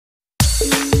Hello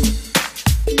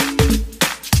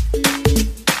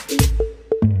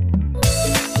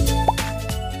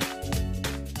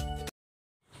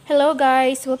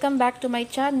guys, welcome back to my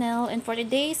channel, and for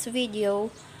today's video,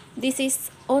 this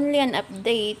is only an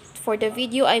update for the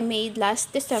video I made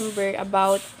last December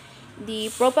about the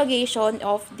propagation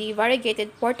of the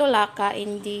variegated portulaca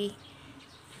in the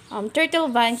turtle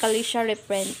vine Callisia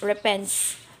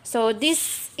repens. So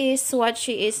this is what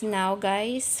she is now,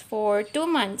 guys, for 2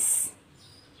 months.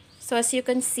 So as you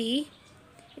can see,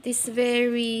 it is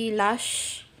very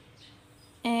lush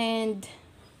and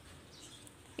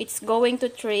it's going to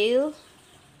trail.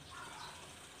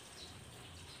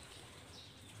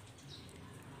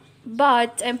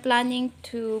 But I'm planning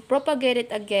to propagate it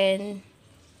again.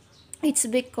 It's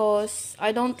because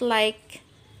I don't like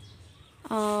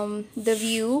the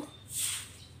view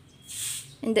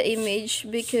in the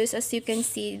image, because as you can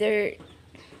see, there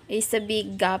is a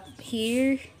big gap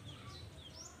here,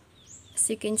 as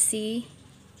you can see,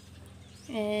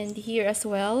 and here as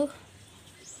well.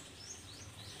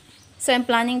 So I'm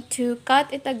planning to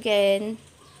cut it again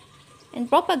and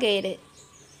propagate it.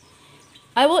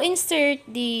 I will insert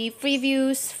the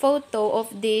previous photo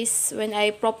of this when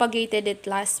I propagated it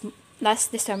last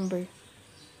December.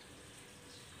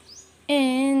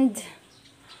 And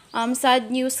sad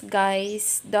news,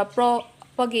 guys, the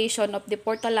propagation of the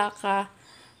portulaca,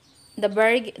 the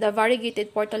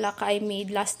variegated portulaca I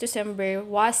made last December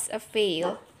was a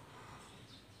fail.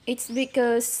 It's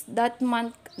because that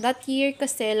year,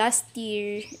 kasi last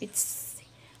year, it's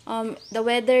the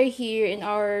weather here in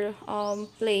our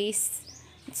place,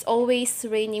 it's always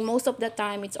raining. Most of the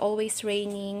time it's always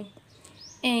raining,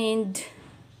 and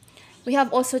we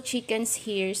have also chickens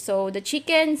here. So the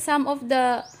chicken, some of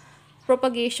the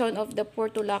propagation of the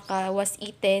portulaca was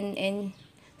eaten, and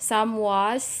some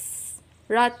was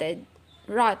rot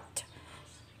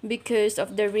because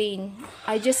of the rain.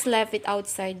 I just left it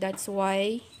outside, that's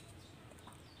why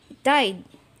it died.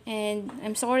 And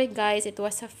I'm sorry guys, it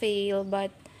was a fail,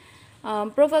 but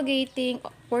propagating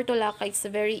portulaca is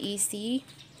very easy.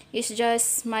 It's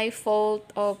just my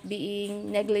fault of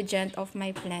being negligent of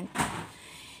my plant.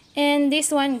 And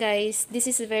this one, guys, this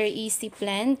is a very easy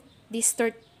plant. This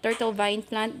turtle vine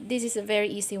plant, this is a very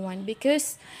easy one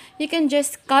because you can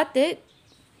just cut it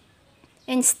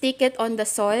and stick it on the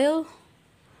soil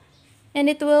and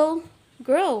it will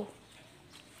grow.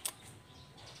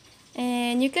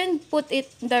 And you can put it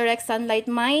in direct sunlight.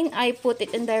 Mine, I put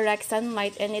it in direct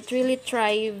sunlight and it really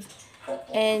thrive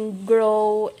and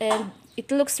grow, and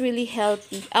it looks really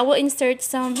healthy. I will insert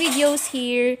some videos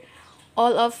here,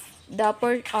 all of the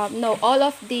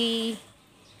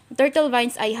turtle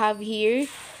vines I have here.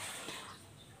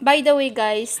 By the way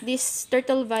guys, these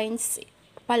turtle vines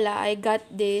pala, I got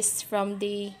this from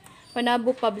the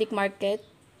Panabo Public Market.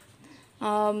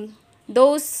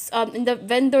 Those in the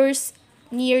vendors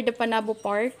near the Panabo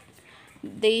Park,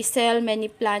 they sell many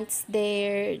plants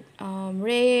there,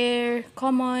 rare,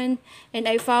 common, and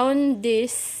I found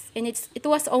this, and it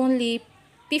was only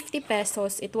 50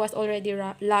 pesos. It was already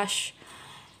lush,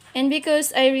 and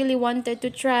because I really wanted to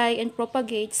try and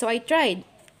propagate, so I tried.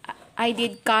 I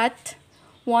did cut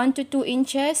 1 to 2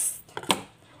 inches,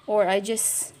 or I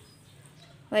just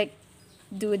like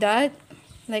do that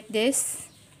like this,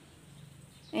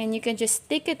 and you can just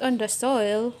stick it on the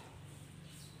soil.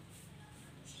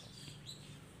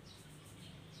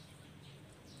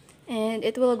 And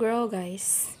it will grow,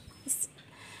 guys.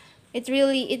 It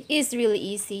is really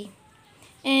easy.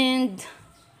 And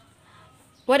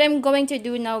what I'm going to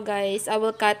do now, guys, I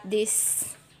will cut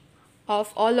this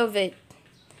off, all of it,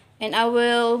 and I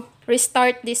will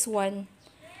restart this one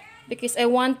because I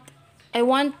want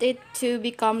it to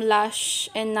become lush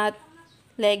and not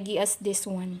leggy as this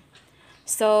one.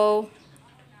 So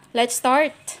let's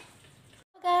start.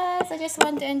 Guys, I just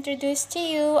want to introduce to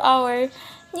you our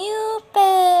new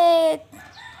pet.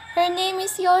 Her name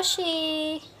is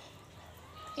Yoshi,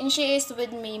 and she is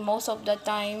with me most of the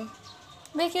time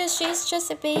because she's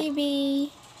just a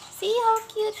baby. See how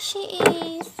cute she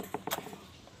is.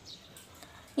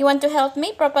 You want to help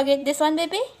me propagate this one,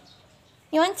 baby?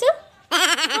 You want to?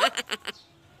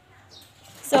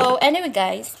 So anyway,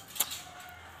 guys,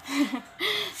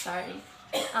 sorry,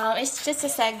 it's just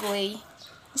a segue.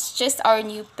 It's just our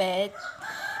new pet,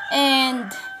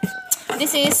 and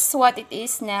this is what it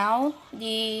is now,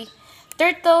 the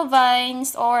turtle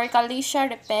vines or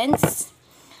Callisia repens.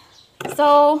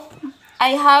 So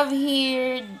I have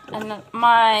here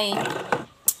my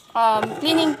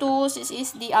cleaning tools. This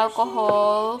is the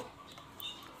alcohol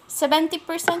 70%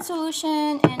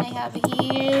 solution, and I have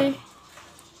here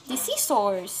the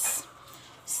scissors.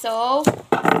 So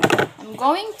I'm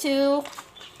going to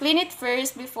clean it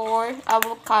first before I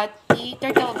will cut the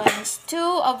turtle vines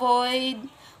to avoid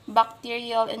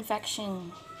bacterial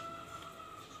infection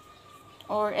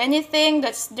or anything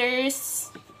that's there's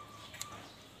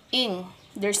in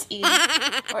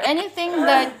or anything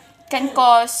that can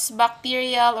cause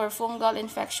bacterial or fungal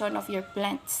infection of your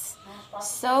plants.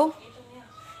 So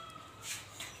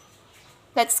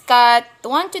let's cut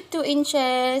 1 to 2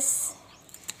 inches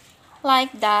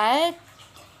like that,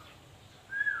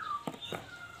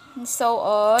 and so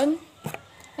on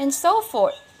and so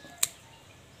forth.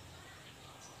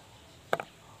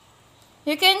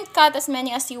 You can cut as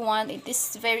many as you want. It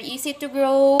is very easy to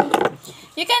grow.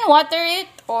 You can water it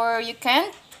or you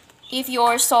can't. If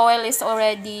your soil is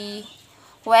already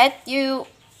wet, you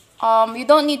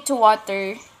don't need to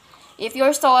water. If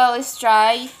your soil is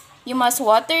dry, you must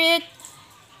water it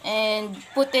and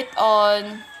put it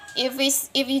on.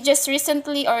 If you just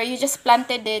recently or you just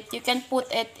planted it, you can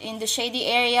put it in the shady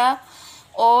area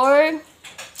or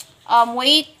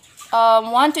wait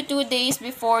 1 to 2 days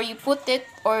before you put it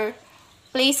or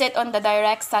place it on the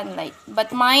direct sunlight.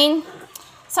 But mine,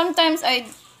 sometimes I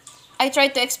try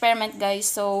to experiment, guys.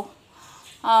 So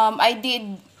I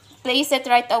did place it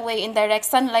right away in direct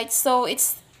sunlight. So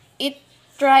it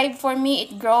thrive for me,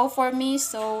 it grow for me.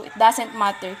 So it doesn't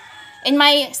matter in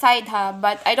my side,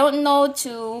 but I don't know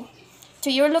to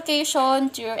your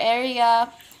location, to your area.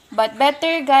 But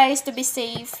better, guys, to be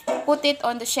safe, put it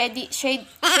on the shady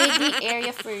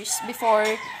area first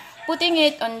before putting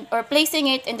it on or placing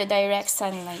it in the direct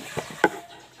sunlight.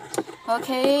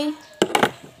 Okay.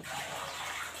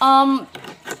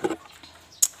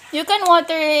 You can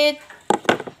water it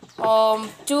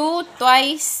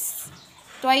twice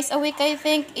a week, I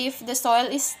think. If the soil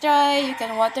is dry, you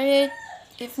can water it.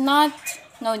 If not,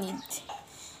 no need.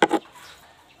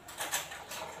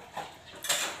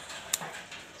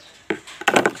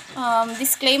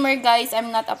 Disclaimer, guys,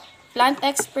 I'm not a plant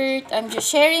expert. I'm just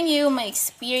sharing you my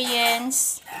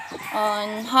experience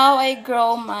on how I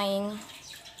grow my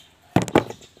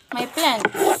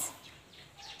plants.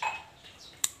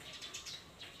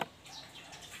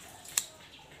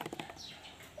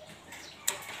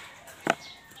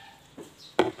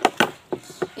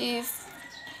 If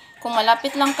kung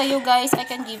malapit lang kayo, guys, I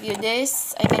can give you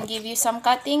this. I can give you some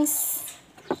cuttings.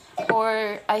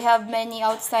 Or I have many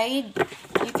outside.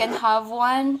 You can have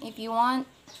one if you want.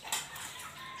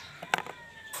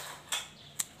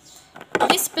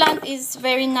 This plant is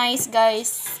very nice,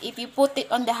 guys, if you put it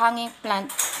on the hanging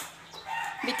plant,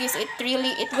 because it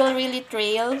will really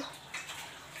trail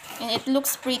and it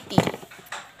looks pretty.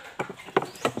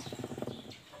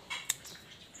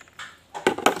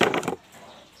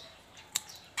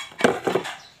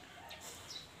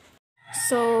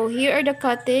 So here are the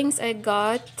cuttings I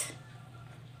got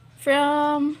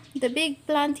from the big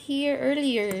plant here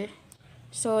earlier.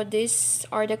 So these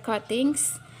are the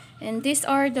cuttings. And these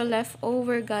are the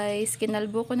leftover, guys.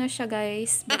 Kinalbo ko na siya,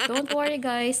 guys. But don't worry,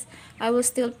 guys. I will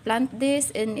still plant this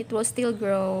and it will still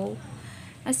grow.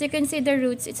 As you can see, the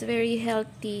roots, it's very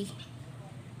healthy.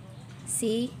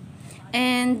 See?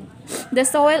 And the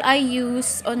soil I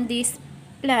use on this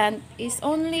plant is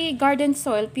only garden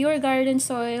soil, pure garden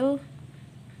soil.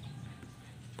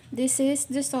 This is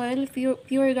the soil,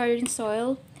 pure garden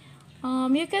soil.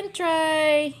 You can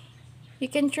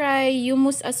try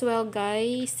humus as well,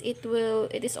 guys. It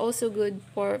is also good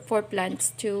for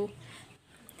plants too.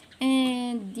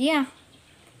 And yeah,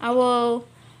 I will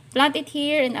plant it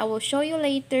here and I will show you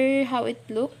later how it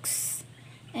looks.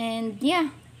 And yeah,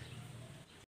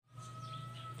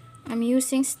 I'm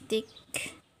using stick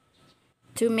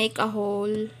to make a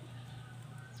hole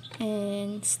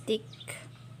and stick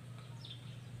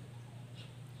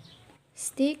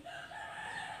the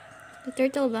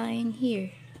turtle vine here.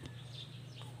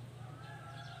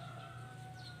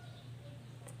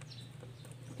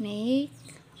 Make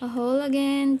a hole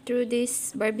again through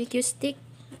this barbecue stick.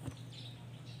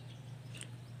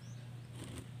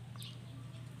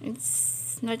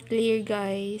 It's not clear,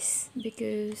 guys,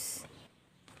 because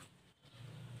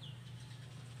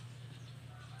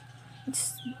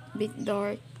it's a bit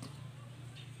dark.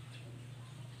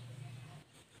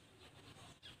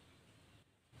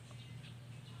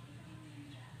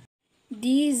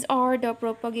 These are the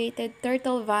propagated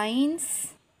turtle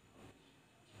vines.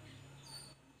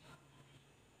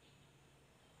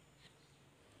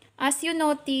 As you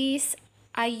notice,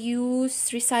 I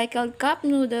use recycled cup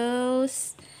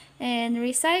noodles and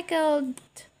recycled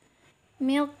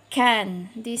milk can.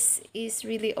 This is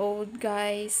really old,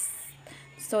 guys,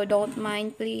 so don't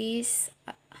mind, please.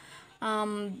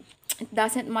 It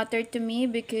doesn't matter to me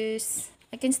because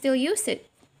I can still use it.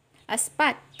 a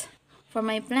spot for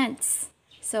my plants.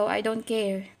 So I don't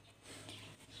care.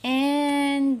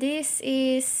 And this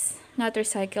is not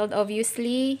recycled,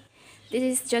 obviously. This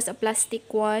is just a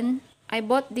plastic one. I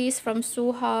bought this from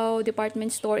Suhao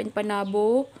department store in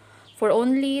Panabo for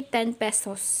only 10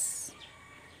 pesos.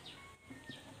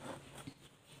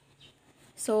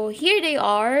 So here they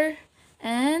are,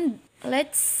 and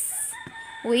let's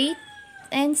wait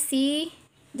and see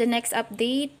the next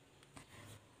update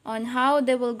on how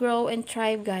they will grow and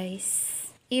thrive,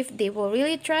 guys. If they will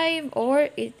really thrive or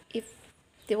if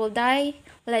they will die,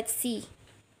 let's see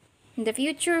in the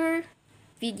future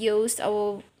videos I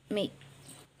will make.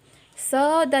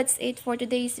 So that's it for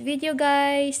today's video,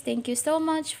 guys. Thank you so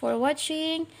much for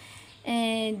watching,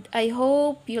 and I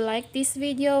hope you like this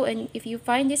video, and if you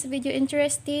find this video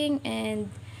interesting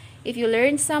and if you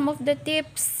learned some of the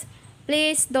tips,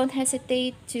 please don't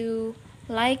hesitate to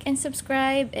like and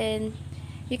subscribe, and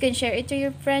you can share it to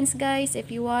your friends, guys, if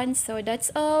you want. So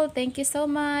that's all. Thank you so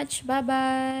much. Bye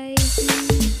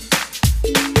bye.